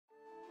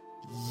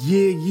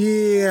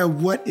Yeah,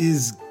 what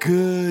is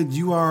good?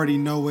 You already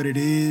know what it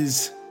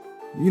is.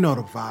 You know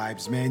the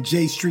vibes, man.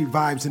 J Street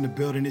Vibes in the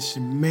building. It's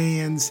your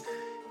man's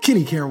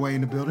Kenny Caraway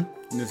in the building.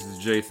 This is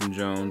Jason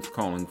Jones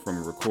calling from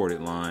a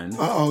recorded line.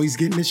 He's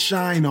getting his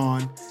shine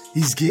on.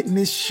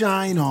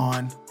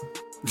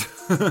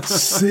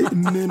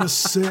 Sitting in a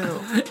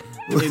cell.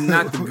 And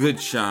not the good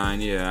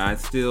shine, yeah. I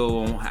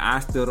still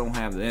don't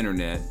have the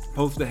internet.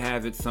 Supposed to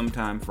have it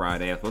sometime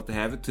Friday. I'm supposed to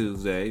have it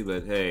Tuesday,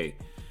 but hey.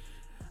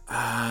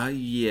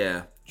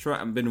 Yeah.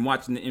 I've been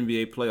watching the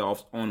NBA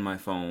playoffs on my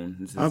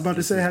phone. I was about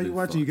to say, how you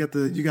watching?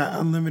 Fun. You got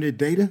unlimited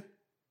data?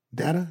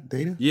 Data?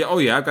 Yeah. Oh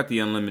yeah. I've got the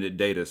unlimited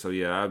data. So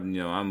yeah,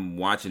 I'm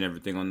watching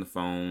everything on the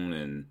phone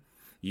and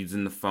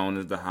using the phone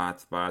as the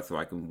hotspot so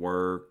I can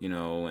work.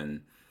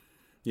 And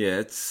yeah,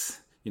 it's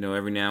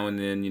every now and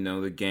then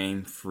the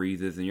game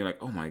freezes and you're like,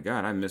 oh my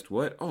god, I missed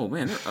what? Oh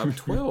man, they're up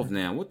 12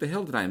 now. What the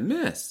hell did I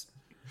miss?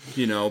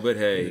 But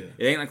hey,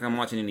 It ain't like I'm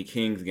watching any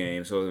Kings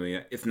game, so I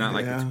mean, it's not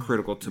like it's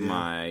critical to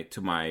my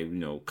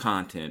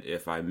content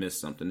if I miss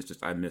something. It's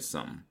just I missed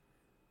something.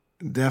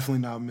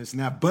 Definitely not missing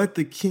that. But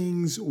the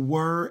Kings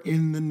were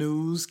in the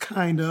news,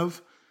 kind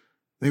of.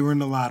 They were in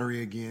the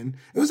lottery again.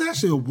 It was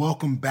actually a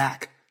welcome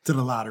back to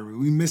the lottery.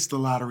 We missed the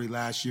lottery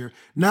last year,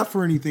 not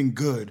for anything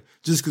good,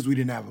 just because we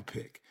didn't have a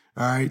pick.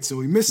 All right, so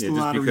we missed the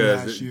lottery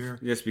last year.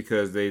 Just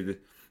because they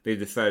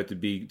decided to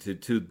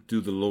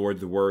do the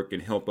Lord's work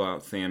and help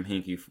out Sam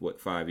Hinkie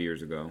 5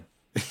 years ago.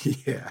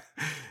 Yeah,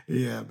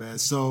 man.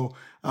 So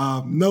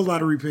no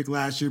lottery pick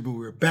last year, but we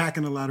were back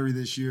in the lottery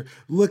this year,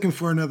 looking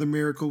for another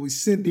miracle. We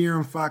sent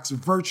De'Aaron Fox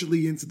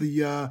virtually into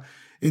the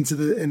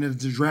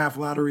draft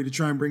lottery to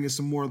try and bring us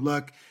some more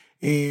luck,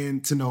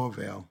 and to no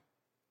avail.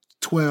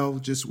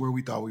 12, just where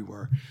we thought we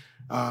were.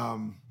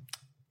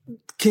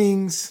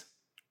 Kings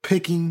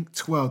picking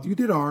 12th. You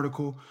did an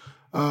article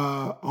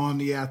on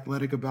The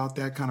Athletic about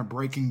that, kind of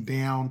breaking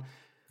down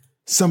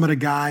some of the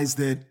guys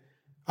that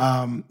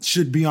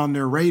should be on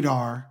their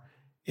radar.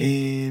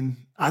 And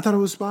I thought it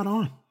was spot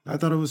on.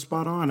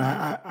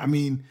 I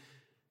mean,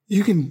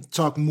 you can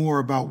talk more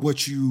about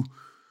what you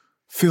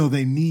feel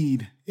they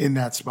need in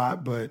that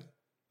spot, but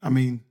I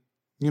mean,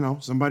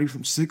 somebody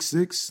from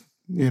 6'6",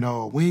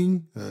 a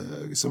wing,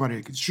 somebody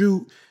that could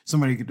shoot,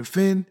 somebody that could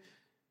defend.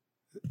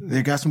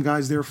 They got some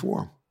guys there for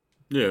them.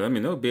 Yeah, I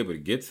mean, they'll be able to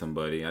get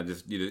somebody. I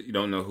just, you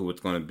don't know who it's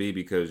going to be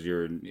because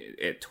you're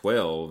at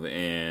 12.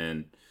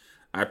 And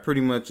I pretty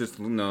much just,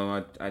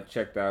 I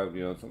checked out,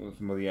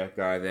 some of the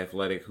guys,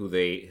 Athletic, who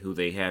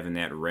they have in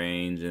that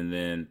range. And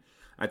then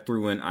I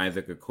threw in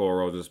Isaac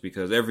Okoro just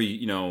because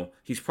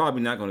he's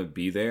probably not going to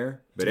be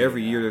there. But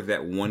every year there's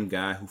that one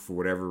guy who, for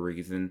whatever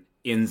reason,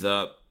 ends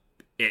up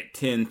at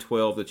 10,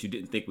 12 that you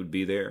didn't think would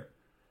be there.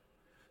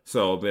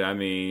 So, but I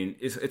mean,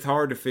 it's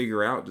hard to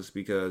figure out just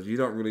because you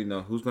don't really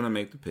know who's going to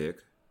make the pick.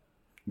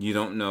 You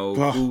don't know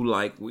who,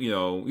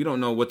 you don't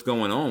know what's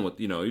going on with,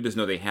 you just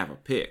know they have a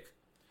pick.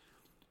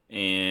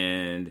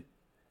 And,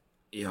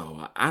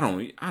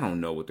 I don't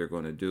know what they're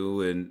going to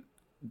do. And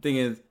the thing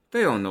is,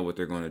 they don't know what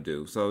they're going to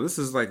do. So this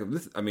is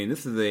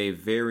this is a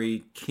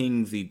very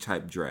Kingsy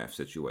type draft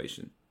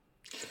situation.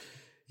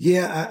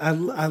 Yeah,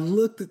 I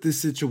looked at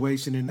this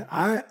situation and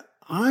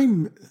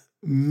I'm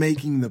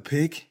making the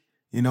pick.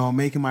 I'm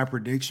making my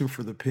prediction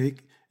for the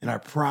pick, and I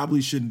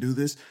probably shouldn't do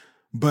this,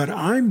 but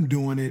I'm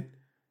doing it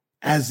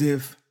as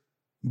if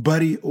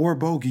Buddy or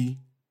Bogey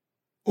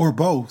or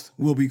both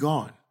will be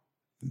gone,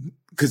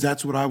 because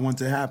that's what I want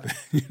to happen.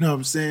 You know what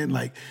I'm saying?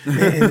 And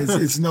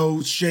it's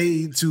no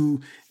shade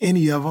to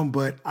any of them,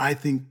 but I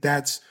think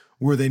that's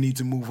where they need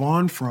to move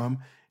on from,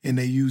 and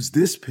they use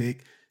this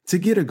pick to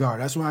get a guard.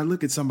 That's why I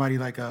look at somebody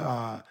like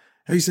how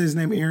do you say his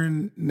name?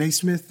 Aaron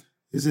Naismith?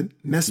 Is it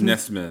Nesmith?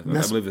 Nesmith.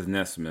 I believe it's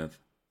Nesmith.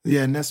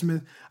 Yeah,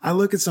 Nesmith. I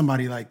look at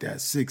somebody like that,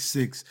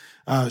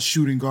 6'6",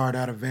 shooting guard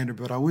out of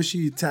Vanderbilt. I wish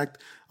he attacked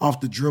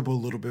off the dribble a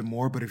little bit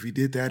more, but if he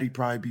did that, he'd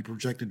probably be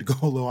projected to go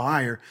a little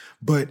higher.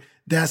 But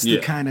that's the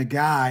kind of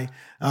guy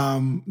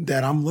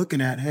that I'm looking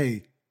at.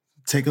 Hey,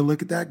 take a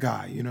look at that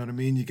guy. You know what I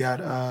mean? You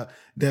got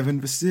Devin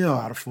Vassell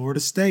out of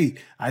Florida State.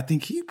 I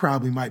think he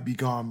probably might be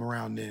gone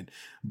around then.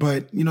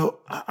 But,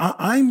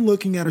 I'm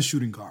looking at a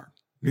shooting guard.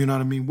 You know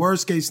what I mean?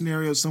 Worst case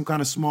scenario, some kind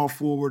of small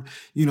forward.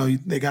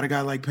 They got a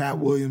guy like Pat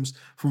Williams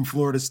from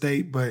Florida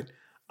State, but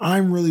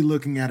I'm really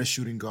looking at a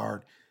shooting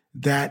guard.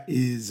 That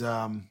is,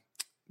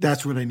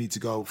 that's where they need to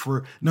go.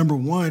 For number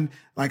one,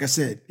 like I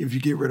said, if you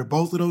get rid of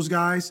both of those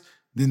guys,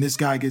 then this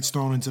guy gets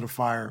thrown into the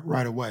fire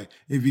right away.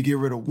 If you get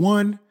rid of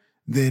one,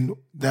 then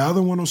the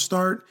other one will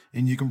start,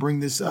 and you can bring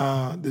this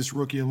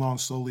rookie along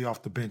slowly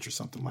off the bench or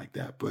something like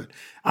that. But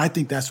I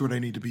think that's where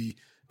they need to be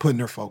putting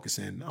their focus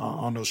in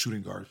on those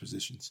shooting guard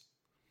positions.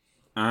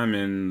 I'm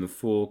in the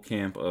full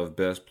camp of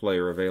best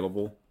player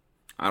available.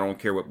 I don't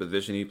care what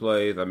position he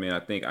plays. I mean, I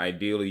think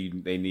ideally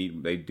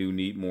they do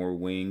need more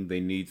wing. They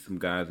need some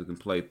guys who can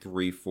play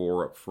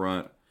 3-4 up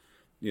front.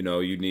 You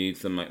need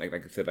some like I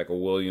said, like a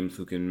Williams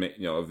who can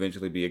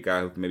eventually be a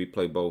guy who can maybe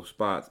play both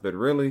spots. But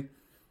really,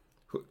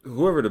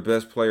 whoever the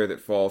best player that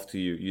falls to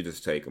you, you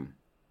just take him.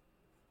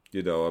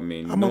 I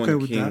mean, I'm knowing okay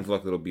with Kings that.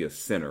 like it'll be a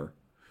center.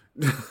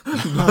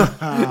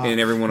 and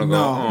everyone will go,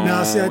 oh,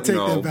 no. See, I take you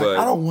know, that back. but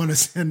I don't want to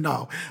center.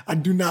 No, I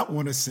do not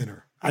want a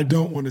center. I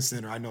don't want a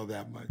center. I know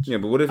that much. yeah,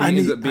 but what if he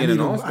ends up being an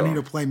all-star? I need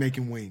a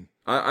playmaking wing.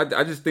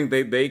 I just think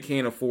they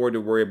can't afford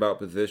to worry about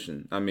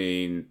position. I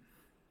mean,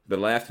 the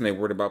last time they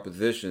worried about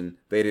position,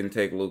 they didn't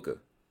take Luka.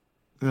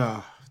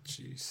 Oh,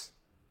 jeez.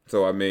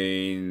 So I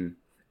mean,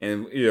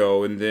 and you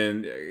know, and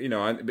then you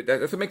know, but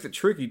that's what makes it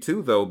tricky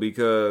too, though,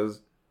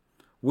 because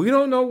we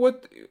don't know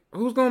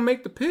who's going to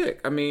make the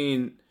pick. I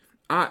mean,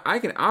 I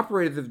can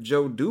operate as if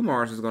Joe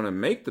Dumars is going to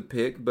make the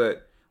pick,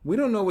 but we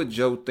don't know what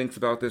Joe thinks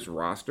about this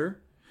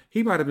roster.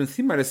 He might have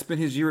spent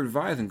his year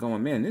advising,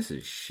 going, man, this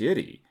is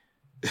shitty.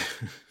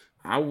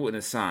 I wouldn't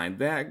have signed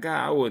that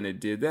guy. I wouldn't have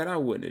did that. I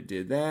wouldn't have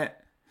did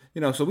that.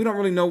 You know, so we don't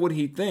really know what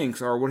he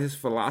thinks or what his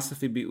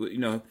philosophy be. You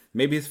know,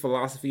 maybe his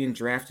philosophy in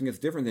drafting is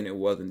different than it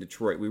was in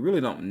Detroit. We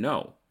really don't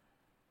know.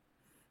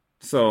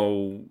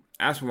 So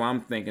that's why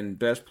I'm thinking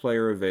best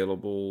player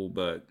available.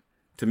 But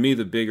to me,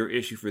 the bigger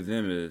issue for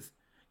them is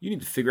you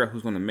need to figure out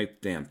who's going to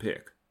make the damn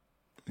pick.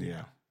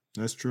 Yeah,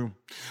 that's true.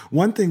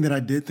 One thing that I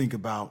did think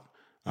about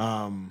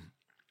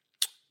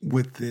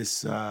with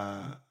this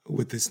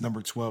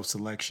number 12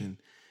 selection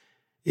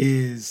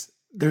is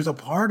there's a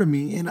part of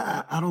me, and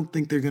I don't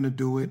think they're going to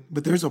do it,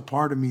 but there's a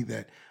part of me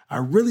that I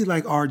really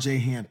like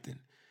RJ Hampton.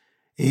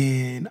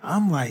 And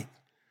I'm like,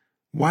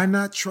 why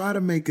not try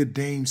to make a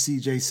Dame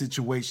CJ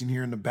situation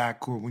here in the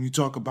backcourt? When you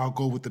talk about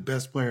go with the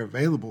best player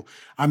available,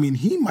 I mean,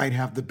 he might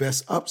have the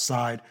best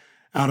upside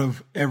out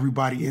of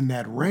everybody in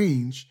that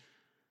range.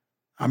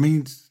 I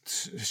mean,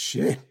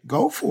 shit,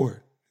 go for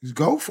it. Just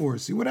go for it.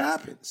 See what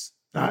happens.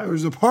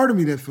 There's a part of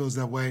me that feels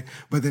that way,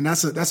 but then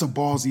that's a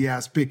ballsy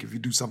ass pick if you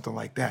do something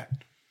like that.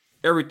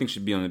 Everything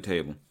should be on the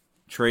table.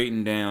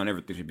 Trading down,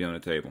 everything should be on the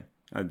table.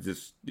 I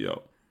just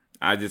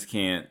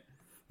can't.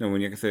 You know,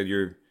 when like I said,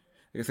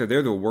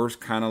 they're the worst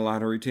kind of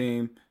lottery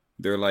team.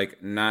 They're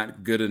like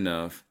not good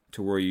enough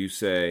to where you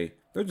say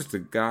they're just a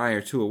guy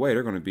or two away.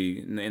 They're going to be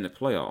in the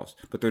playoffs,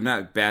 but they're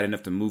not bad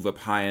enough to move up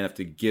high enough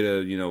to get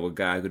a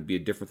guy who could be a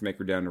difference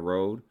maker down the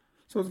road.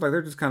 So it's like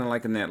they're just kind of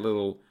like in that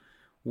little,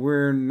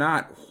 we're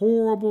not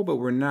horrible, but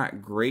we're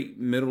not great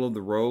middle of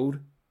the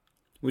road,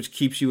 which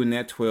keeps you in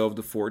that 12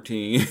 to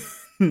 14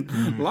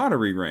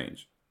 lottery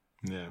range.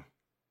 Yeah.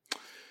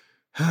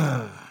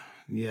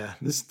 Yeah,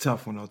 this is a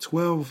tough one though.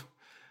 12.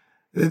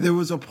 There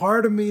was a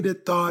part of me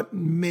that thought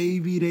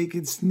maybe they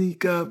could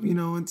sneak up,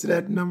 into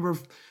that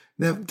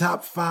that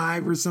top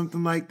 5 or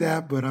something like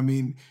that. But I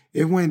mean,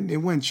 it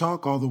went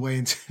chalk all the way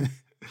into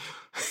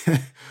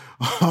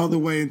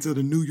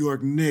the New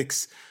York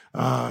Knicks.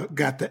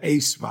 Got the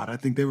 8th spot. I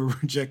think they were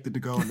projected to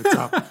go in the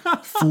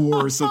top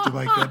 4 or something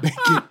like that. They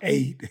get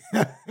 8.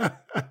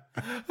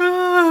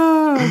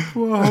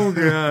 Oh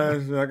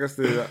gosh! Like I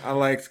said, I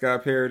like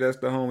Scott Perry. That's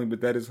the homie,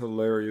 but that is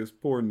hilarious.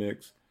 Poor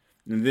Knicks.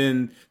 And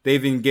then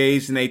they've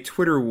engaged in a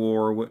Twitter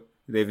war. With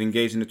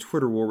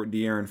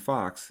De'Aaron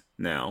Fox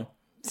now.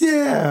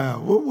 Yeah,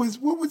 what was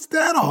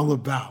that all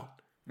about?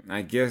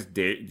 I guess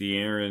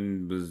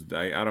De'Aaron was.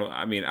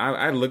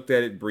 I looked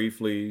at it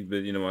briefly,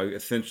 but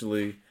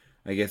essentially.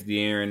 I guess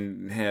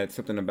De'Aaron had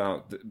something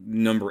about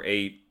number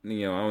 8. I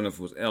don't know if it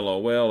was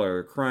LOL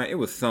or crying. It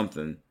was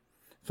something.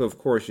 So of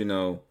course,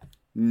 New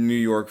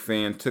York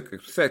fans took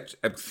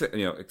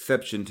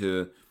exception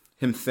to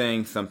him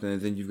saying something, and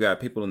then you've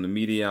got people in the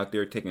media out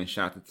there taking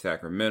shots at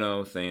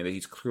Sacramento, saying that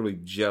he's clearly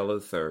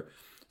jealous or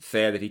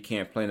sad that he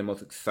can't play in the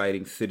most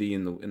exciting city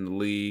in the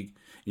league,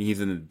 and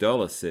he's in the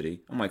dullest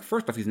city. I'm like,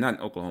 first off, he's not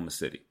in Oklahoma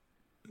City.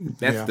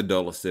 That's the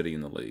dullest city in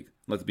the league.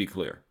 Let's be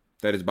clear.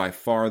 That is by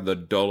far the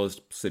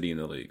dullest city in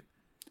the league.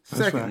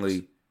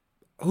 Secondly,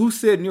 who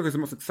said New York is the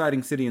most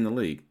exciting city in the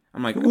league?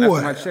 I'm like,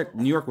 last time I checked,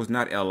 New York was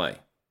not L.A.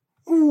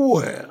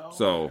 Well,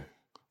 so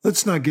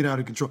let's not get out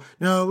of control.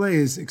 Now, L.A.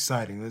 is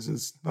exciting.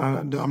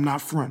 I'm not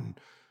fronting.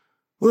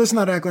 Well, let's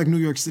not act like New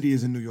York City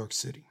isn't New York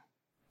City.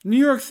 New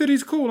York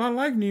City's cool. I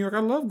like New York. I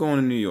love going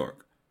to New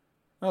York.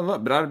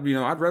 But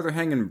I'd rather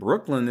hang in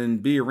Brooklyn than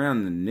be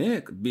around the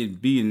Knicks.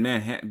 Be in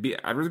Manhattan.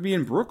 I'd rather be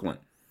in Brooklyn.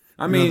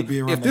 I mean,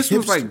 if this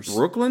was like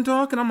Brooklyn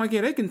talking, I'm like, yeah,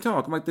 they can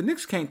talk. I'm like, the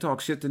Knicks can't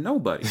talk shit to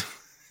nobody.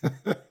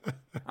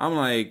 I'm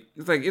like,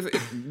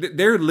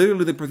 they're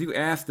literally the person. You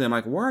ask them,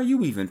 like, why are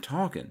you even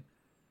talking?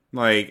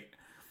 Like,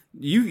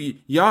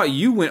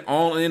 you went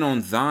all in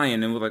on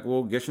Zion and was like,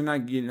 well, guess you're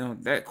not,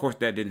 that. Of course,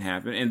 that didn't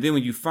happen. And then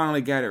when you finally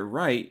got it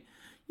right,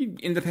 you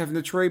end up having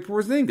to trade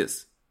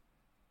Porzingis.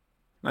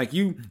 Like,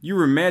 you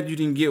were mad you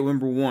didn't get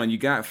number 1. You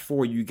got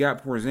 4. You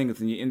got Porzingis,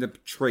 and you end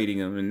up trading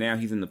him, and now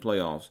he's in the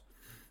playoffs.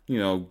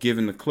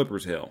 Giving the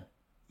Clippers hell.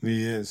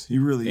 He is. He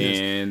really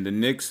is. And the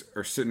Knicks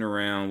are sitting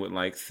around with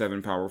like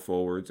 7 power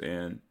forwards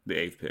and the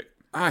 8th pick.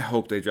 I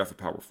hope they draft a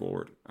power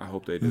forward. I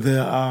hope they do.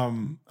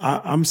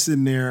 I'm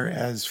sitting there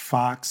as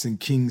Fox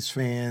and Kings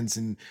fans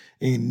and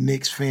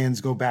Knicks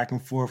fans go back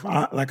and forth.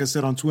 Like I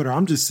said on Twitter,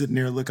 I'm just sitting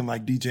there looking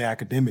like DJ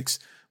Academics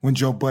when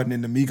Joe Budden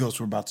and the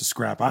Migos were about to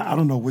scrap. I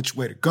don't know which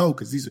way to go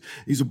because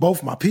these are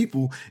both my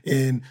people,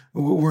 and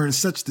we're in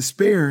such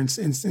despair and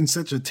in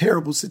such a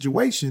terrible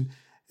situation.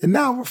 And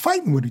now we're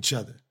fighting with each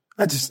other.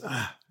 I just,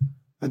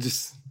 I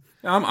just.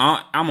 I'm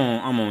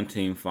on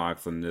Team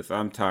Fox on this.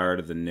 I'm tired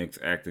of the Knicks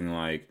acting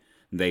like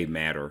they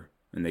matter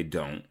and they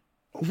don't.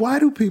 Why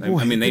do people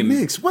hate the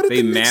Knicks? What did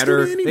the Knicks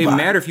do to anybody? They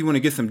matter if you want to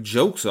get some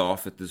jokes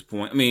off at this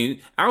point. I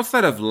mean,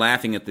 outside of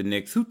laughing at the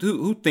Knicks,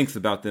 who thinks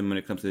about them when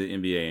it comes to the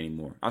NBA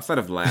anymore? Outside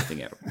of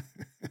laughing at them.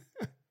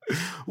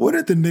 What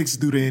did the Knicks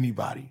do to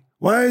anybody?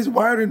 Why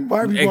are people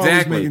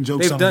always making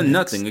jokes? They've done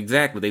nothing.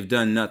 Exactly, they've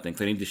done nothing.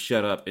 So they need to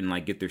shut up and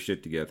like get their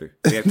shit together.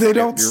 They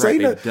don't say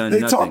that.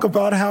 They talk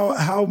about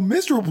how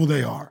miserable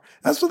they are.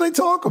 That's what they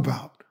talk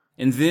about.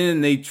 And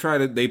then they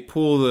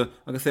pull the,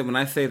 like I said, when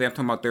I say that, I'm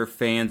talking about their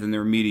fans and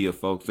their media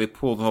folks. They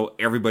pull the whole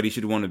everybody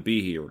should want to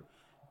be here.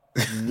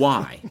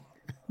 Why?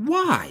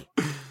 Why?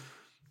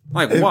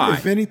 Like, why?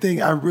 If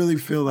anything, I really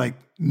feel like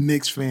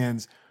Knicks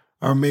fans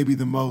are maybe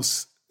the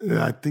most,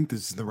 I think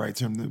this is the right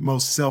term, the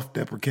most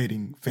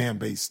self-deprecating fan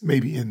base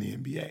maybe in the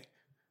NBA.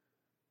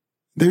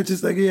 They're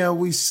just like, yeah,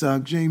 we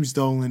suck. James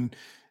Dolan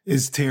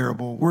is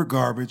terrible. We're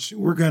garbage.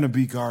 We're going to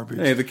be garbage.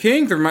 Hey, the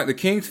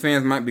Kings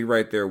fans might be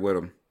right there with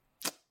them.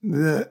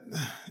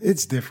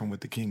 It's different with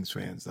the Kings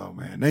fans, though,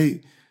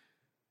 man.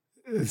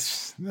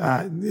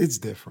 It's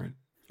different.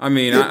 I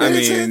mean,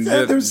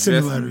 there's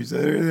similarities.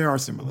 There are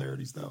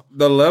similarities, though.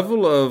 The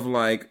level of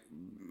like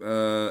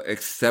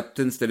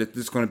acceptance that it's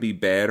just going to be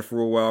bad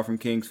for a while from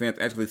Kings fans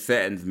actually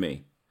saddens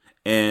me.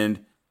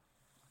 And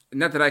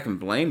not that I can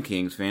blame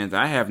Kings fans.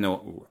 I have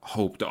no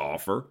hope to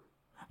offer.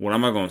 What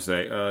am I going to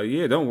say?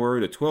 Yeah, don't worry.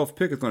 The 12th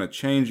pick is going to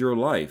change your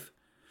life.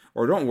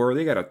 Or don't worry,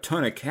 they got a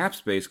ton of cap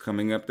space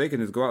coming up. They can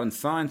just go out and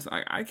sign.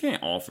 I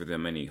can't offer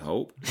them any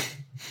hope.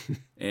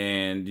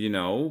 And,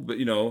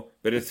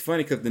 but it's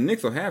funny because the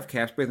Knicks will have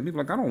cap space and people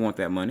are like, I don't want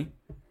that money.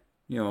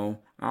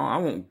 I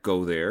won't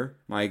go there.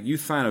 Like, you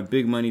sign a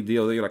big money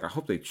deal, you're like, I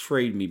hope they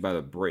trade me by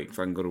the break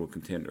so I can go to a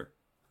contender.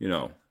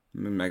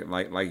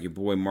 Like your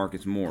boy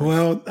Marcus Morris.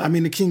 Well, I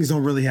mean, the Kings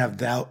don't really have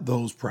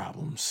those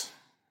problems.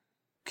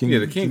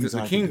 The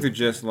Kings are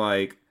just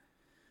like,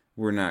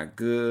 we're not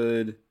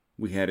good.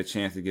 We had a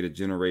chance to get a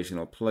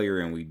generational player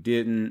and we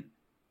didn't.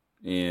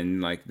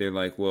 And like they're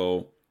like,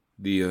 well,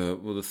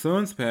 the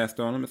Suns passed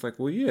on him. It's like,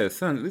 well, yeah,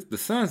 the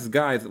Suns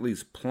guy is at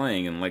least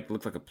playing and like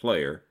looks like a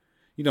player.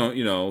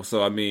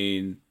 So I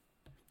mean,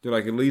 they're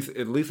like, at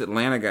least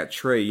Atlanta got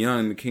Trae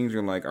Young. The Kings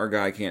are like, our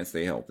guy can't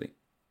stay healthy.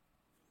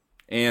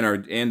 And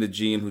the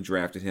GM who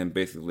drafted him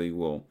basically,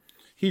 well,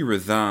 he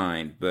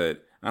resigned,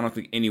 but I don't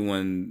think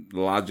anyone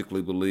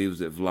logically believes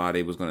that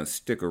Vlade was going to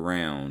stick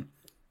around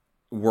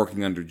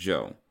working under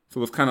Joe.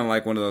 So it's kind of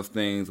like one of those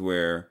things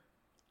where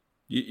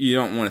you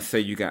don't want to say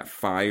you got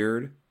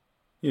fired,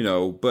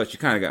 but you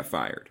kind of got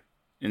fired.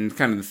 And it's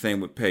kind of the same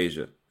with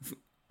Peja.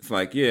 It's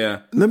like,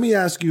 yeah. Let me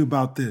ask you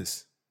about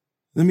this.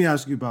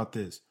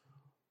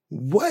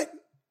 What,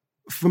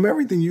 from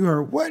everything you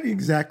heard, what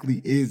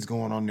exactly is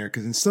going on there?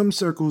 Because in some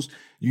circles,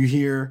 you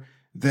hear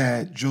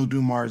that Joe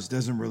Dumars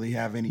doesn't really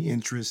have any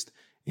interest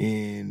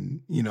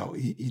in,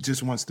 he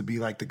just wants to be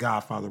like the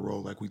Godfather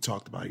role like we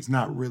talked about. He's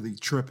not really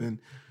tripping.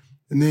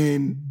 And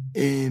then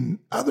in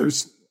other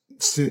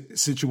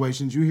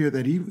situations, you hear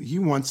that he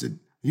wants it.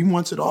 He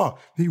wants it all.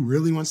 He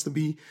really wants to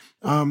be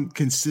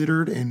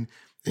considered and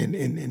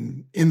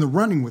in the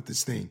running with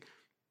this thing.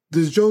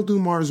 Does Joe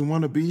Dumars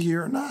want to be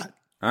here or not?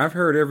 I've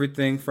heard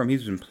everything from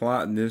he's been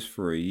plotting this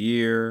for a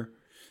year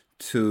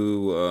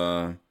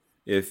to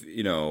if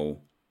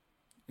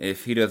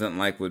he doesn't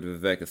like what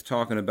Vivek is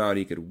talking about,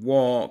 he could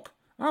walk.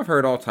 I've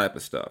heard all type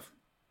of stuff.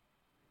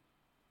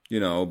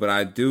 But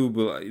I do,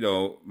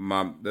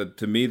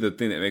 to me, the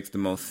thing that makes the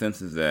most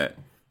sense is that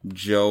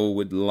Joe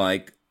would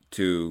like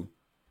to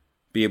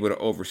be able to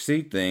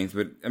oversee things.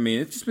 But, I mean,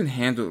 it's just been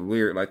handled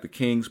weird. Like the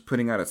Kings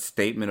putting out a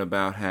statement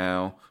about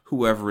how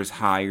whoever is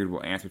hired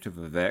will answer to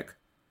Vivek.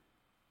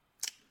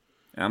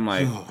 And I'm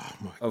like,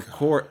 of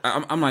course.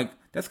 I'm like,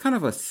 that's kind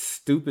of a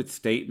stupid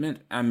statement.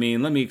 I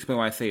mean, let me explain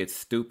why I say it's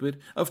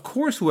stupid. Of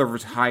course,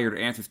 whoever's hired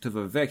answers to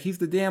Vivek. He's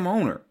the damn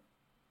owner.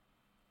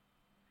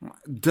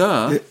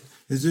 Duh.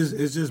 It's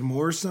just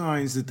more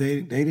signs that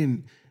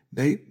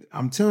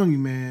I'm telling you,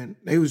 man,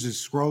 they was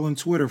just scrolling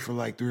Twitter for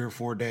like 3 or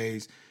 4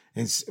 days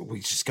and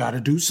we just got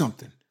to do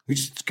something.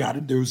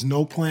 There was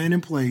no plan in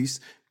place.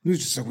 We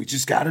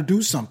just got to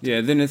do something.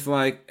 Yeah. Then it's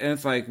like,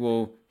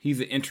 well, he's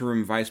the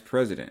interim vice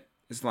president.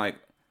 It's like,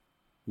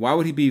 why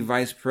would he be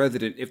vice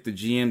president if the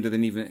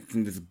GM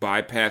can just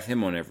bypass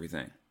him on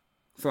everything?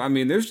 So, I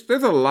mean, there's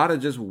a lot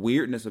of just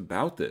weirdness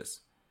about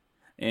this.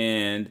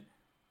 And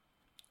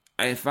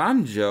if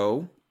I'm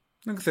Joe,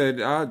 like I said,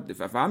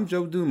 if I'm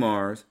Joe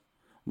Dumars,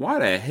 why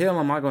the hell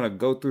am I going to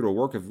go through the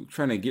work of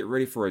trying to get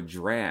ready for a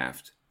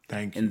draft?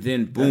 Thank you. And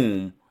then,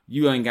 boom,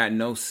 you ain't got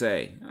no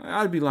say.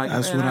 I'd be like,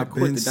 that's what I've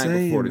quit the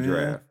night before the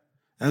draft.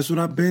 That's what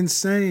I've been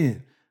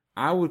saying.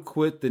 I would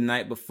quit the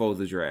night before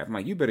the draft. I'm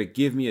like, you better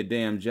give me a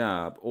damn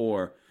job,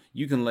 or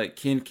you can let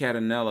Ken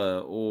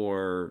Catanella,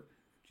 or,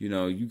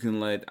 you can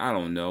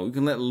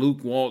let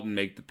Luke Walton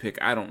make the pick.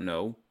 I don't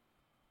know.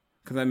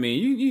 Because, I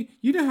mean,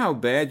 you know how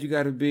bad you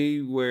got to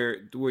be where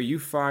you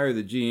fire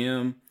the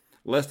GM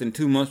less than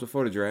 2 months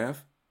before the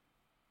draft?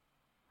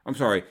 I'm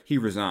sorry, he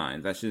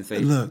resigns. I shouldn't say.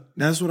 Look,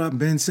 that's what I've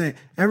been saying.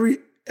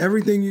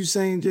 Everything you're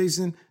saying,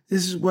 Jason,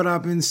 this is what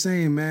I've been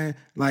saying, man.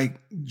 Like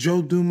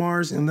Joe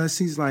Dumars, unless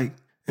he's like,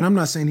 and I'm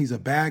not saying he's a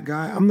bad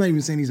guy. I'm not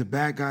even saying he's a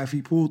bad guy if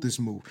he pulled this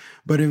move.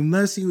 But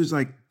unless he was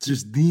like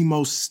just the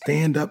most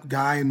stand-up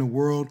guy in the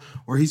world,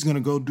 or he's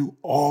gonna go do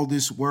all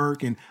this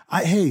work, and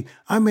I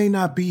may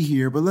not be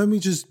here, but let me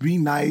just be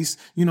nice.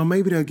 You know,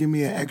 maybe they'll give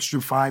me an extra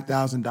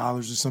 $5,000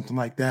 or something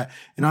like that,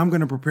 and I'm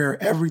gonna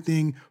prepare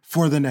everything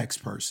for the next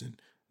person.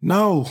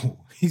 No,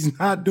 he's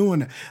not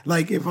doing that.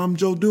 Like if I'm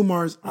Joe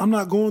Dumars, I'm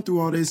not going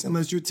through all this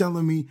unless you're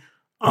telling me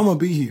I'm gonna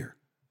be here.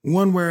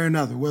 One way or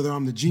another, whether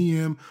I'm the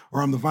GM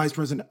or I'm the vice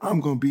president, I'm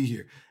going to be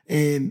here.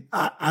 And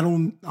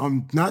I'm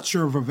not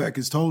sure if Vivek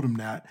has told him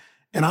that.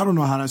 And I don't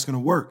know how that's going to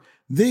work.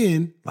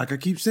 Then, like I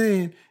keep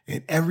saying,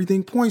 and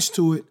everything points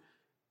to it,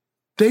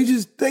 they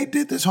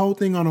did this whole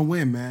thing on a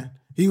whim, man.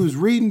 He was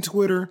reading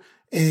Twitter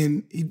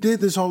and he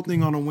did this whole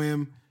thing on a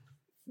whim.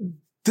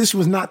 This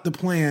was not the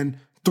plan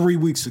 3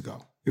 weeks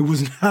ago. It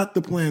was not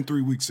the plan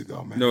 3 weeks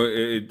ago, man. No,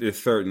 it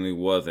certainly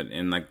wasn't.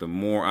 And like the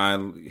more I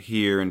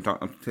hear and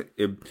talk,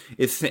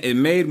 it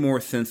made more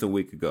sense a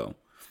week ago.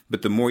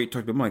 But the more you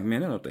talk, I'm like, man,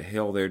 I don't know what the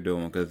hell they're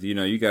doing. Because, you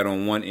know, you got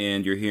on one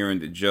end, you're hearing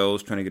that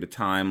Joe's trying to get a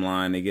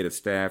timeline. They get a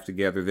staff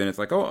together. Then it's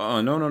like,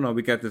 no.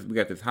 We got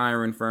this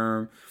hiring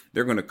firm.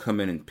 They're going to come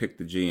in and pick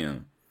the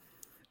GM.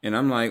 And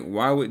I'm like,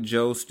 why would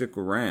Joe stick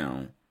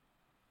around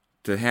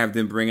to have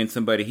them bring in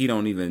somebody he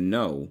don't even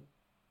know?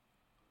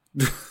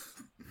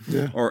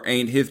 Yeah. Or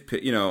ain't his,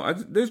 you know,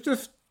 this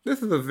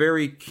is a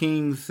very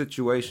Kings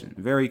situation,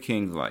 very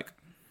Kings-like.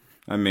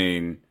 I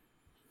mean,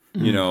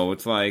 you know,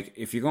 it's like,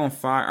 if you're going to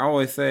fire, I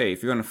always say,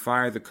 if you're going to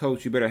fire the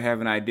coach, you better have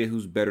an idea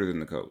who's better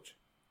than the coach.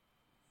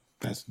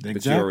 That's exactly.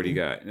 That you already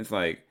got. And it's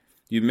like,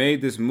 you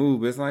made this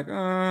move, but it's like,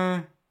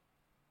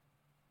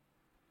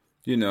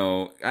 you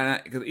know,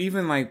 because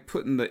even like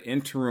putting the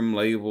interim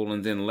label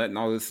and then letting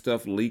all this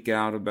stuff leak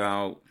out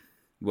about,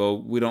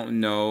 well, we don't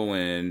know,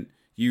 and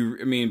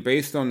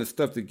based on the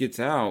stuff that gets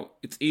out,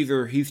 it's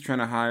either he's trying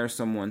to hire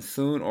someone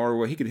soon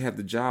or he could have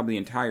the job the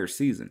entire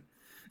season.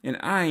 And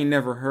I ain't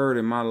never heard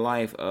in my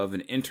life of an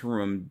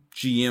interim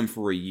GM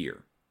for a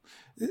year.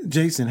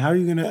 Jason, how are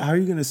you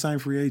gonna sign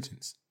free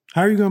agents?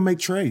 How are you gonna make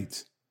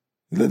trades?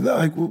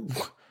 Like,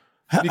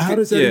 how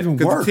does that even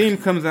work? The team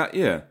comes out,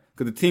 because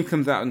the team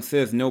comes out and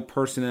says no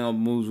personnel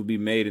moves will be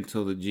made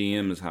until the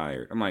GM is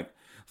hired. I'm like,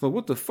 so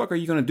what the fuck are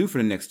you gonna do for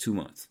the next 2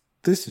 months?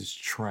 This is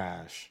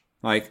trash.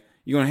 Like,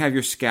 you're going to have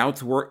your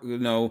scouts work, you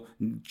know,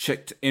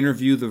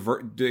 interview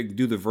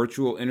do the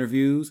virtual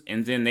interviews,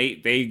 and then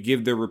they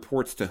give their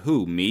reports to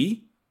who?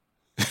 Me?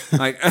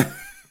 Like,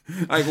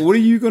 what are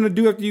you going to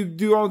do after you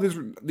do all this?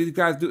 These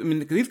guys do. I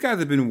mean, these guys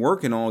have been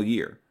working all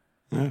year.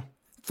 Yeah.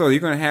 So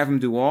you're going to have them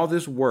do all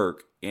this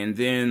work, and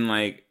then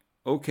like,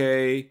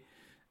 okay,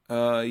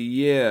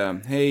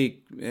 hey,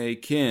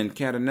 Ken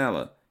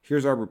Catanella,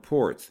 here's our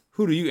reports.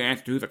 Who do you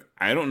answer to? He's like,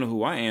 I don't know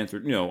who I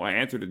answered. You know, I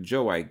answered to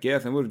Joe, I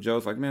guess. And what if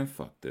Joe's like, man,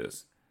 fuck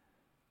this.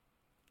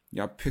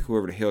 Y'all pick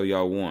whoever the hell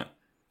y'all want.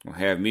 Or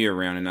have me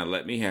around and not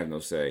let me have no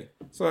say.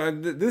 So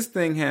this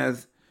thing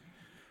has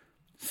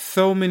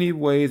so many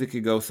ways it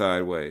could go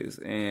sideways.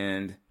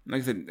 And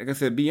like I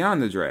said,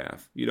 beyond the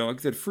draft, you know, like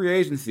I said, free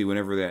agency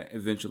whenever that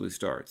eventually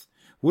starts.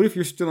 What if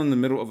you're still in the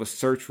middle of a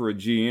search for a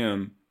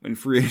GM when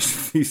free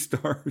agency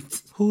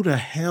starts? Who the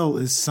hell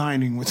is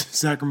signing with the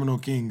Sacramento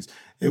Kings?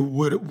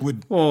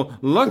 Well,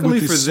 luckily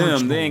for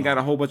them, they ain't got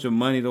a whole bunch of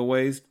money to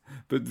waste.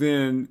 But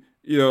then,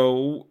 you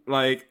know,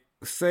 like,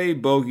 say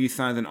Bogey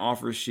signs an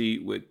offer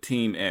sheet with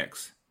Team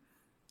X.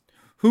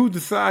 Who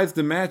decides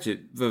to match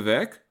it?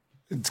 Vivek?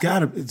 It's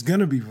gonna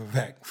be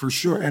Vivek for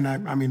sure. And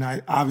I mean,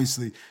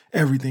 obviously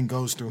everything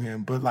goes through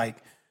him, but like,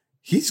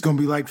 he's gonna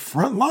be like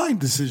frontline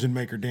decision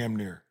maker, damn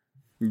near.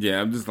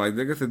 Yeah, I'm just like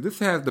I said, this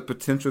has the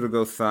potential to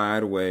go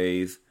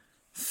sideways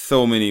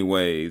so many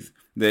ways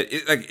that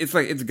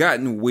it's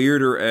gotten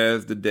weirder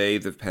as the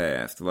days have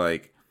passed.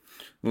 Like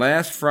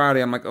last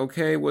Friday, I'm like,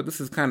 okay, well, this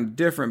is kind of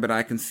different, but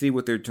I can see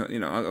what they're,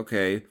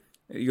 okay,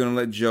 you're going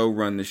to let Joe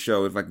run the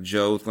show. It's like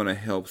Joe's going to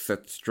help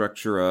set the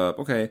structure up.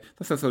 Okay,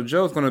 so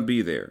Joe's going to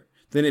be there.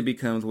 Then it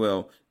becomes,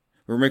 well,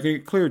 we're making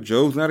it clear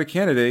Joe's not a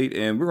candidate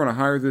and we're going to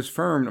hire this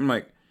firm. I'm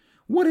like,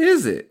 what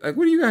is it? Like,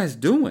 what are you guys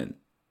doing?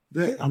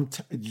 I'm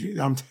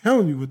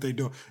telling you what they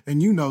do.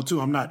 And you know,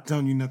 too, I'm not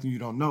telling you nothing you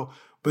don't know,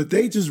 but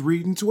they just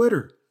reading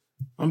Twitter.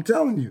 I'm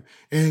telling you.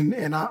 And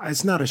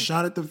it's not a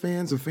shot at the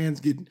fans. The fans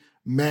get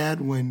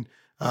mad when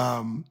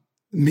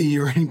me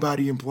or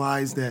anybody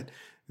implies that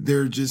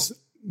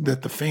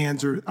that the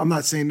fans are, I'm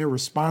not saying they're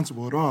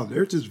responsible at all.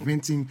 They're just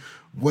venting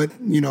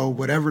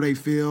whatever they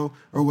feel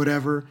or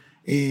whatever.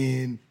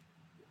 And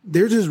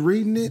they're just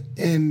reading it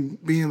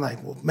and being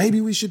like, well, maybe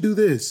we should do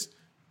this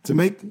to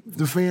make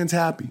the fans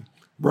happy.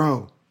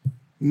 Bro,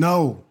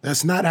 no,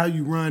 that's not how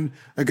you run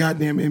a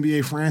goddamn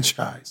NBA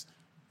franchise.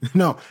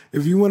 No,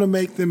 if you want to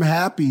make them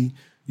happy,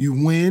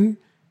 you win,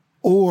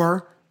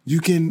 or you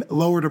can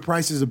lower the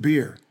prices of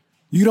beer.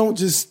 You don't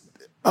just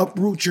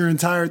uproot your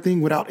entire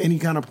thing without any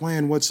kind of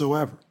plan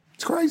whatsoever.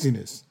 It's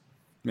craziness.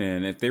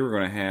 Man, if they were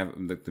going to have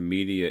the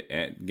media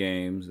at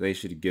games, they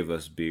should give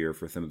us beer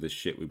for some of the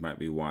shit we might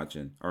be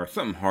watching, or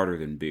something harder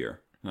than beer.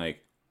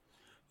 Like,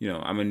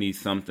 I'm gonna need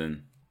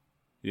something,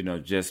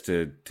 just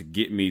to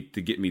get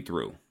me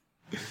through.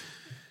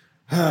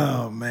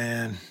 Oh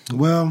man.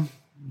 Well,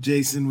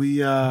 Jason,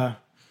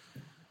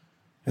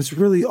 that's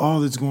really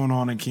all that's going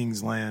on in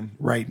Kingsland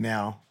right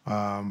now.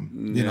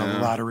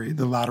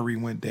 The lottery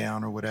went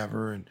down or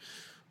whatever, and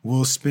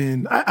we'll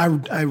spend.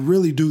 I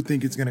really do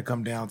think it's going to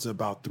come down to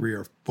about 3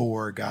 or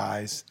 4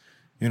 guys.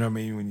 You know what I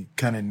mean? When you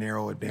kind of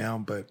narrow it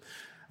down, but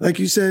like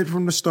you said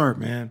from the start,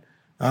 man,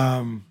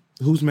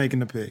 who's making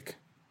the pick?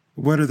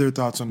 What are their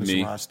thoughts on this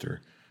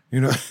roster?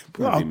 Good.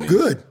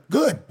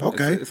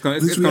 Okay, it's going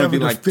to be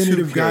like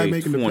definitive guy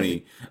making the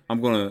pick.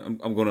 I'm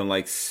gonna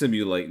like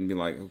simulate and be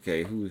like,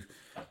 okay, let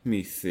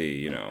me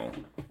see.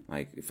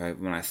 Like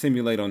when I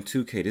simulate on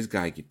 2K, this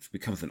guy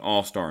becomes an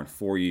all-star in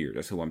 4 years.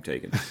 That's who I'm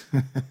taking.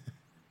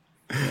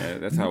 Yeah,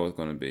 that's how it's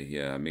going to be.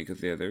 Yeah, I mean, because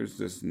there's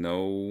just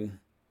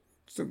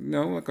what's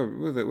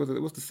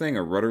the saying?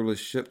 A rudderless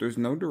ship. There's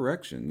no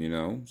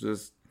direction.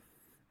 Just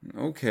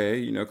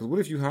okay. Because what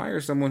if you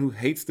hire someone who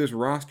hates this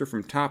roster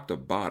from top to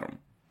bottom?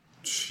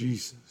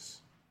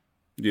 Jesus.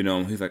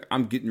 He's like,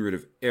 I'm getting rid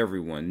of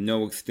everyone.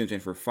 No extension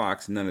for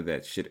Fox. None of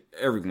that shit.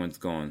 Everyone's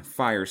gone.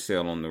 Fire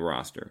sale on the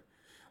roster.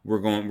 We're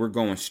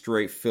going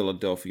straight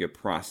Philadelphia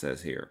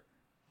process here.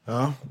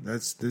 Oh,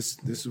 this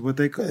is what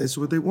they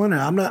wanted.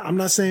 I'm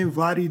not saying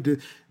Vladdy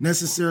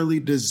necessarily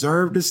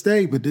deserved to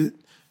stay, but this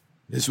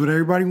is what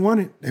everybody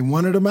wanted. They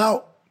wanted him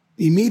out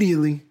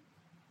immediately.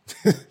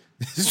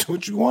 This is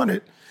what you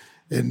wanted,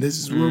 and this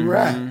is where we're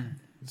at.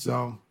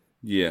 So.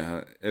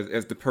 Yeah,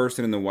 as the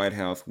person in the White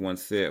House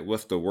once said,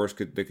 what's the worst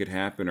that could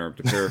happen? Or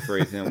to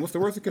paraphrase him, what's the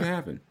worst that could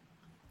happen?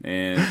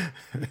 And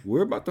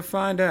we're about to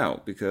find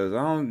out because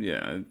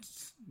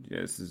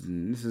this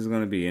is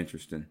going to be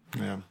interesting.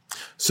 Yeah.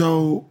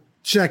 So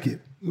check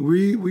it.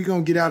 We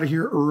going to get out of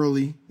here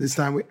early this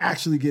time. We're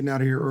actually getting out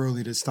of here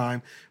early this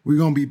time. We're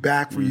going to be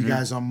back for you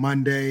guys on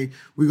Monday.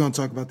 We're going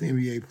to talk about the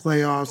NBA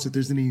playoffs. If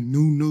there's any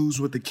new news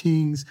with the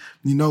Kings,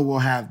 we'll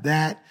have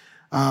that.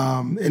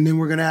 And then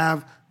we're going to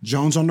have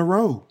Jones on the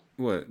road.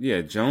 What? Yeah,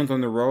 Jones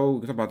on the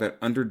road. Talk about that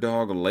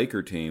underdog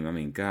Laker team. I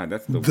mean, God,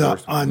 that's the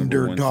worst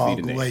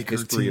underdog Laker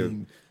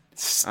team.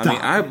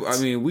 I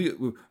mean, we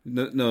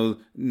no.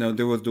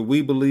 There was the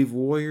We Believe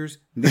Warriors.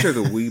 These are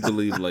the We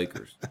Believe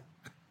Lakers.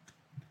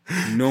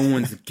 No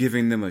one's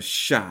giving them a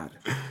shot.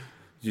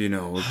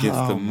 Against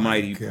the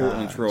mighty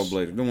Portland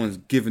Trailblazers. No one's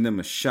giving them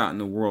a shot in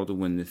the world to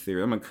win this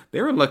series. I mean,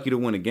 they were lucky to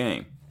win a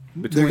game.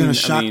 They're going to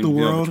shock the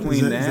world?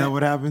 Is that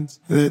what happens?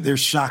 They're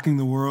shocking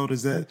the world?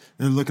 Is that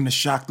they're looking to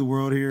shock the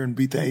world here and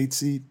beat the 8th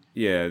seed?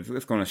 Yeah,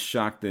 it's going to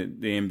shock the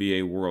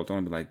NBA world. They're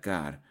going to be like,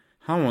 God,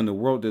 how in the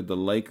world did the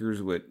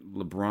Lakers with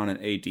LeBron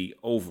and AD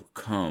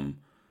overcome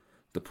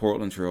the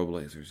Portland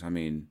Trailblazers? I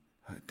mean,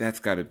 that's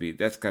got to be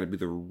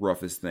the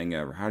roughest thing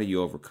ever. How do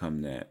you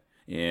overcome that?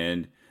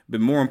 But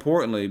more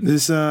importantly,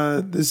 this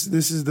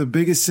is the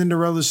biggest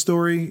Cinderella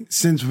story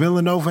since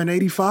Villanova in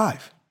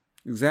 '85.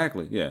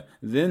 Exactly, yeah.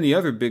 Then the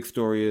other big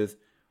story is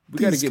we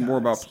got to get more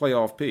about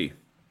playoff P.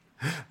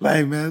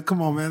 Like, man,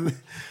 come on, man.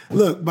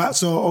 Look,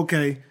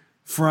 okay,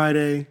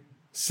 Friday,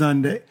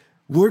 Sunday,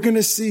 we're going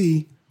to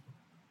see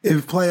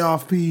if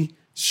playoff P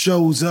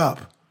shows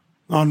up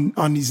on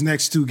these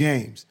next 2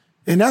 games.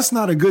 And that's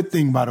not a good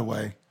thing, by the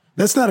way.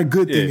 That's not a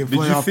good thing if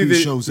playoff P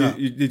shows up.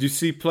 Did you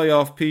see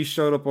playoff P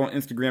showed up on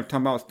Instagram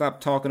talking about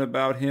stop talking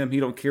about him? He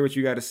don't care what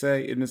you got to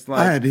say. And it's like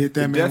I had to hit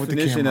that man with the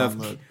camera.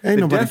 Look, ain't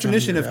nobody trying to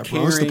do that,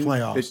 bro. It's the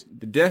playoffs.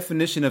 The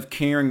definition of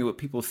caring what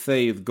people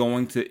say is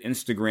going to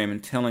Instagram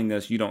and telling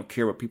us you don't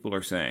care what people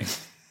are saying.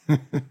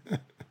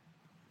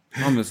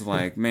 I'm just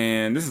like,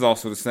 man, this is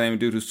also the same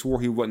dude who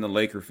swore he wasn't a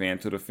Laker fan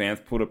till the fans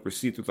pulled up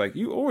receipts. It's like,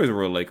 you always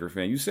were a Laker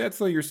fan. You said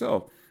so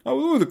yourself. Oh,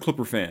 we were the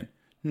Clipper fan.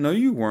 No,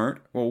 you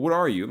weren't. Well, what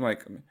are you? I'm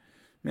like,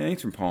 man,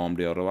 he's from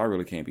Palmdale, though. I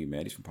really can't be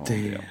mad. He's from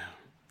Palmdale. Damn.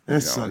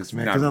 That sucks,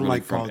 man, because I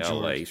like Paul George.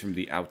 LA. He's from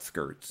the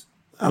outskirts.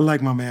 I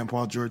like my man,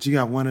 Paul George. He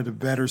got one of the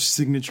better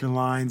signature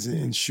lines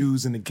and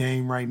shoes in the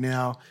game right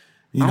now.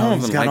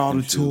 He's got all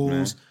the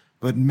tools.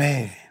 But,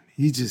 man,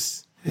 he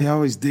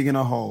always digging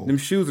a hole. Them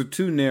shoes are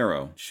too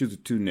narrow.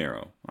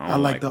 I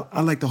like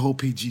the whole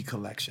PG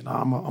collection.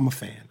 I'm a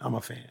fan.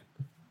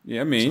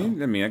 Yeah, I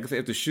mean, I guess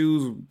if the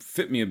shoes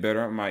fit me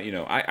better,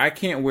 I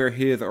can't wear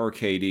his or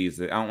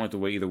KD's. I don't like the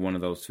way either one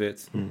of those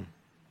fits.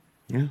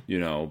 Yeah.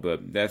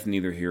 But that's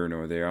neither here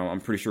nor there. I'm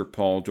pretty sure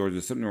Paul George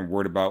is sitting there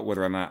worried about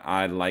whether or not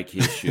I like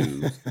his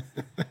shoes.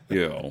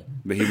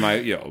 But he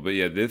might. But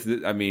yeah, this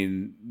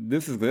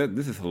is good.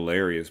 This is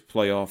hilarious.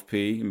 Playoff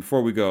P. And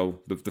before we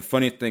go, the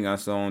funniest thing I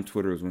saw on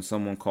Twitter was when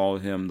someone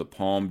called him the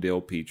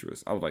Palmdale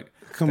Petrus. I was like,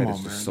 come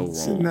on, man, so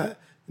wrong.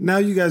 Now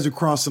you guys are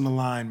crossing the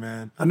line,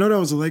 man. I know that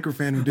was a Laker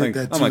fan who did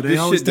that too. They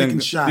always taking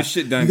shots. This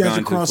shit done you guys gone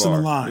are crossing too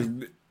the far.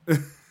 line.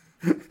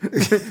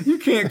 You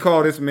can't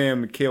call this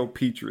man Mikhail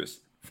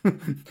Petrus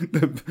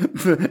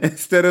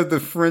Instead of the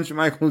French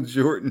Michael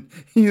Jordan,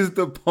 he used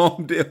the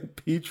Palmdale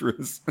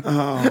Petrus.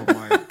 Oh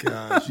my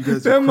gosh, you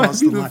guys have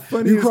crossed the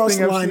line. You crossed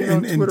the line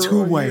in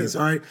two ways.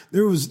 All right,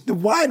 there was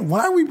why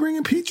are we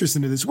bringing Petrus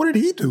into this? What did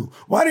he do?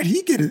 Why did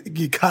he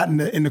get caught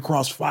in the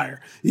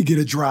crossfire? He get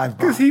a drive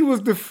by because he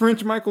was the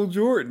French Michael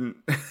Jordan.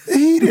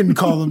 He didn't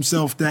call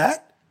himself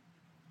that.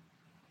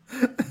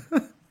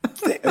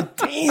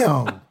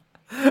 Damn.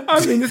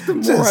 I mean, it's the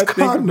more I think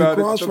about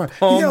it.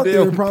 He out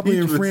there probably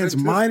in France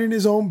minding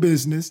his own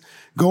business,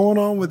 going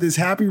on with his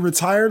happy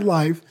retired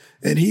life,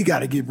 and he got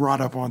to get brought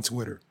up on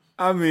Twitter.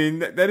 I mean,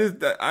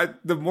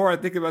 the more I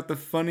think about, the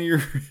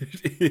funnier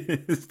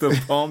it is. The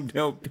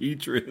Palmdale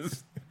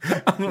Petrus.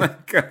 I'm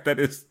like, God, that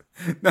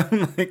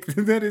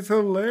is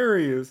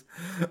hilarious.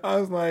 I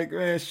was like,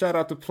 man, shout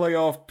out to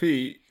Playoff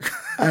Pete.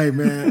 Hey,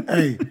 man.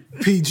 Hey,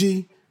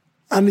 PG,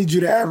 I need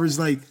you to average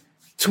like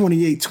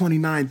 28,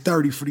 29,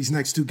 30 for these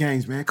next two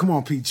games, man. Come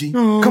on, PG.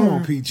 Come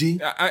on,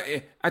 PG.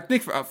 I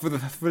think for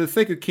the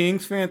sake of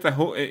Kings fans, I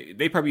hope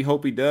they probably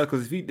hope he does,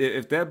 because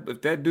if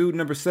that dude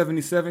number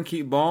 77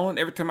 keep balling,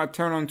 every time I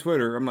turn on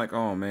Twitter, I'm like,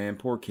 oh man,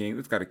 poor Kings,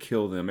 it's got to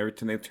kill them every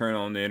time they turn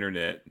on the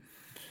internet.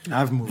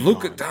 I've moved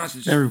Luka on.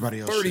 Doncic, everybody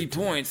else 30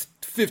 points,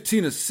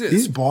 15 assists.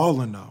 He's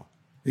balling though.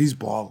 He's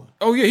balling.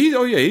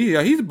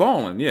 He's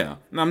balling. Yeah,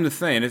 I'm just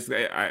saying.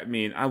 I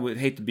mean, I would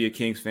hate to be a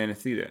Kings fan and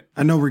see that.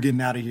 I know we're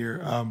getting out of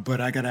here, but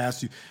I got to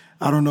ask you.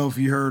 I don't know if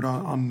you heard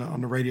on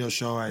the radio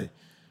show. I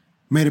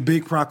made a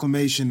big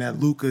proclamation that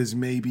Luka is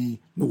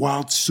maybe,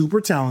 while super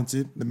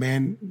talented, the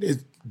man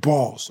is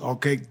balls.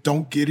 Okay,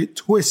 don't get it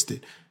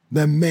twisted.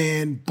 The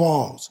man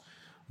balls,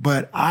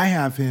 but I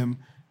have him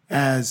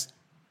as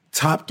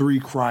top 3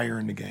 crier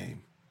in the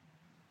game.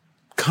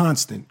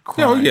 Constant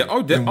crying.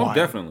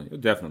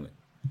 Definitely.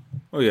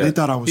 Oh yeah, they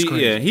thought I was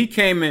crazy. Yeah, he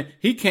came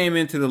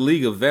into the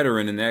league of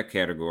veteran in that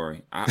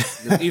category.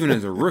 Even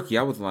as a rookie,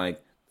 I was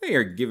like, they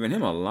are giving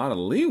him a lot of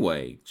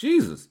leeway.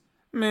 Jesus,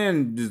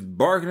 man, just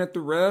barking at the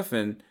ref.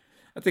 And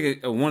I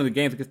think one of the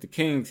games against the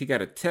Kings, he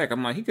got a tech.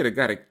 I'm like, he could have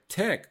got a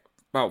tech,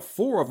 about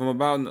 4 of them,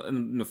 about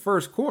in the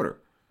first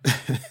quarter.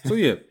 So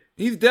yeah,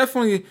 he's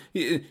definitely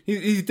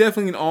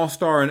an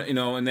all-star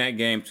in that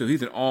game too.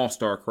 He's an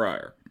all-star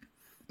crier.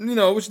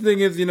 Which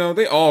thing is,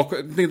 they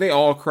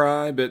all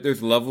cry, but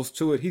there's levels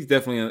to it. He's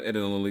definitely at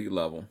an elite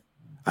level.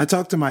 I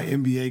talked to my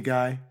NBA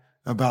guy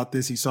about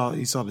this. He saw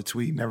the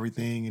tweet and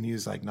everything, and he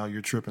was like, "No,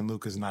 you're tripping.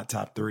 Luka's not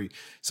top 3."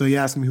 So he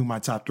asked me who my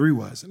top 3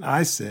 was, and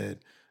I said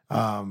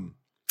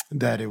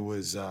that it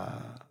was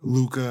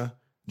Luka,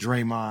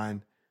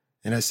 Draymond,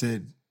 and I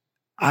said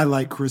I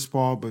like Chris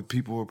Paul, but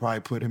people will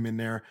probably put him in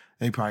there.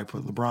 They probably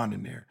put LeBron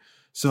in there.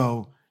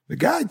 So the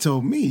guy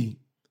told me,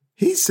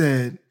 he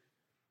said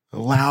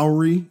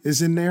Lowry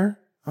is in there.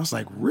 I was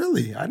like,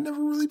 really? I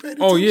never really paid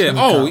attention. Oh yeah.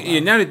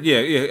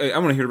 I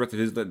want to hear about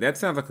this. That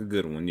sounds like a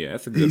good one. Yeah,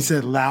 that's a good one. He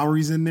said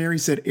Lowry's in there. He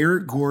said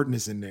Eric Gordon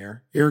is in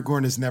there. Eric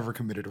Gordon has never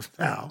committed a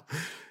foul.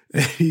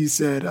 And he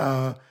said,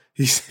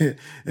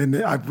 and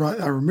I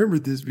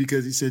remembered this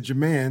because he said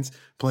Jermaine's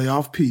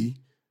Playoff P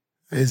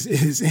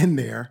is in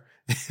there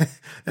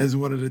as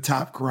one of the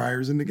top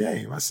criers in the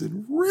game. I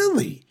said,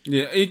 really?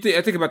 Yeah, I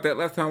think about that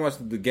last time I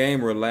watched the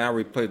game where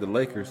Lowry played the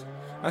Lakers.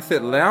 I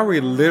said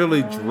Lowry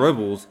literally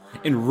dribbles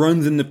and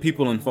runs into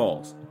people and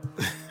falls.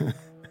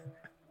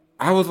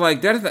 I was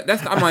like, I'm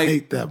like, I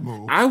hate that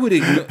move. I would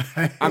ignore.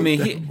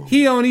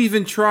 He don't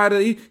even try to.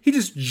 He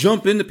just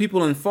jump into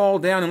people and fall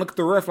down and look at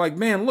the ref like,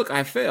 man, look,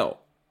 I fell.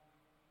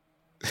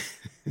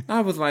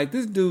 I was like,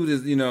 this dude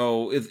is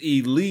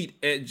elite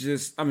at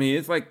just. I mean,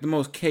 it's like the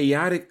most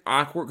chaotic,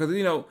 awkward, because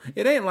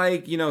it ain't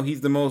like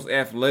he's the most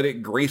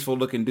athletic, graceful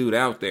looking dude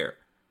out there.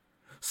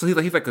 So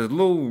he's like a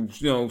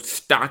little,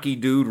 stocky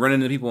dude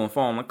running into people and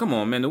falling. Like, come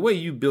on, man, the way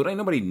you build, ain't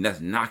nobody that's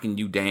knocking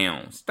you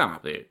down.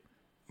 Stop it.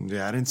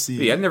 Yeah, I didn't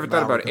see. Yeah, I never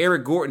thought about it.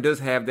 Eric Gordon does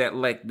have that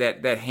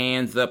that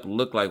hands up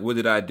look, like, what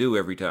did I do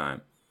every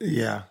time?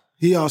 Yeah,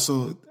 he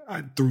also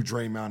threw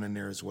Draymond in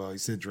there as well. He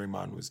said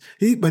Draymond was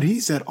but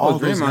he said all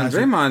those guys.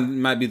 Draymond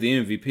might be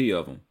the MVP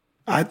of them.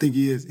 I think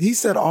he is. He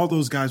said all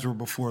those guys were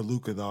before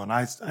Luka though, and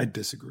I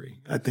disagree.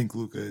 I think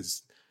Luka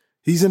is.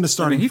 He's in the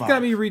starting. He's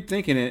got me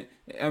rethinking it.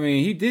 I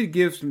mean, he did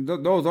give some.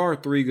 Those are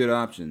 3 good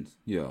options.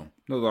 Yeah,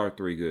 those are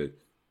 3 good.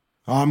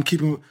 Oh, I'm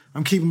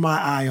keeping my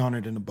eye on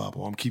it in the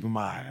bubble. I'm keeping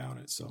my eye on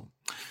it. So,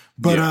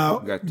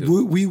 but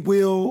we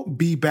will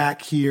be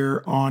back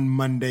here on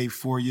Monday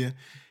for you,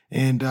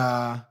 and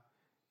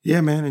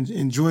yeah, man,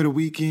 enjoy the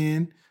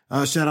weekend.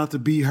 Shout out to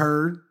B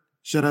Heard.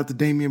 Shout out to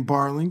Damian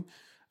Barling.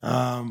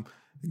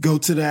 Go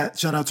to that.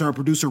 Shout out to our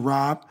producer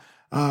Rob.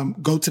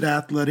 Go to The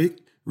Athletic.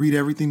 Read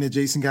everything that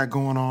Jason got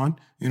going on,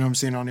 on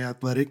The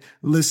Athletic.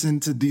 Listen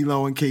to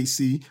D-Lo and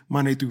KC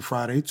Monday through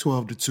Friday,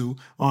 12 to 2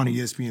 on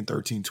ESPN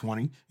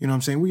 1320.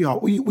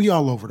 We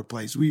all over the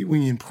place.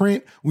 We in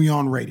print, we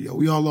on radio.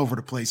 We all over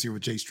the place here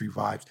with J Street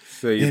Vibes.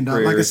 Say your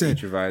prayers, like I said,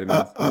 eat your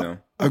vitamins,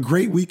 a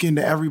great weekend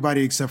to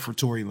everybody except for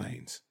Tory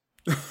Lanez.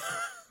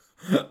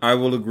 I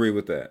will agree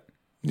with that.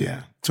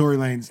 Yeah, Tory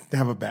Lanez,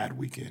 have a bad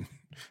weekend.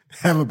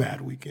 Have a bad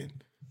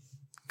weekend.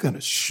 gonna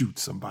shoot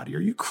somebody.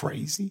 Are you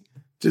crazy?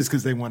 Just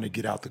because they want to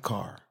get out the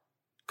car.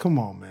 Come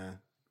on, man.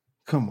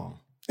 Come on.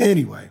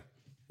 Anyway,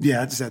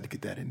 yeah, I just had to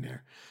get that in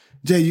there.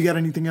 Jay, you got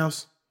anything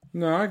else?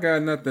 No, I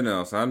got nothing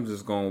else. I'm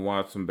just gonna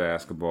watch some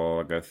basketball.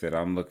 Like I said,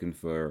 I'm looking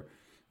for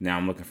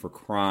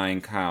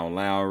crying Kyle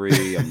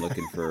Lowry. I'm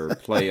looking for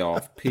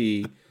playoff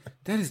P.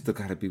 That is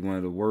got to be one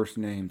of the worst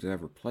names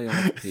ever.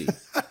 Playoff P.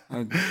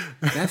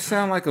 That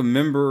sound like a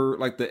member,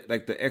 like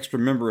the extra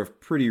member of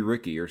Pretty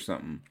Ricky or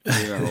something.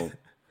 You know,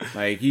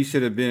 like he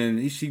should have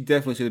been. She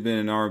definitely should have been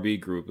in an R&B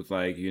group. It's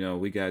like, you know,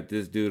 we got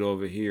this dude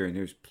over here, and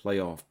here's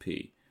Playoff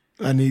P.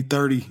 I need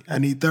 30. I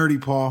need 30,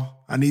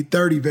 Paul. I need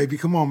 30, baby.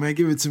 Come on, man.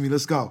 Give it to me.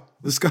 Let's go.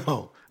 Let's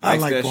go. I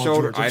like that Paul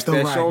shoulder. George. I'm Ice still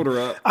that riding. shoulder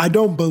up. I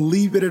don't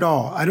believe it at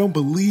all. I don't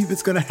believe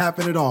it's going to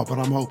happen at all, but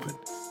I'm hoping.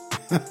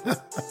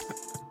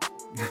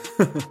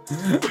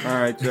 All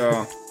right,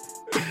 y'all.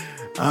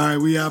 All right,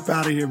 we up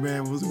out of here,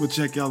 man. We'll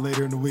check y'all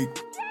later in the week.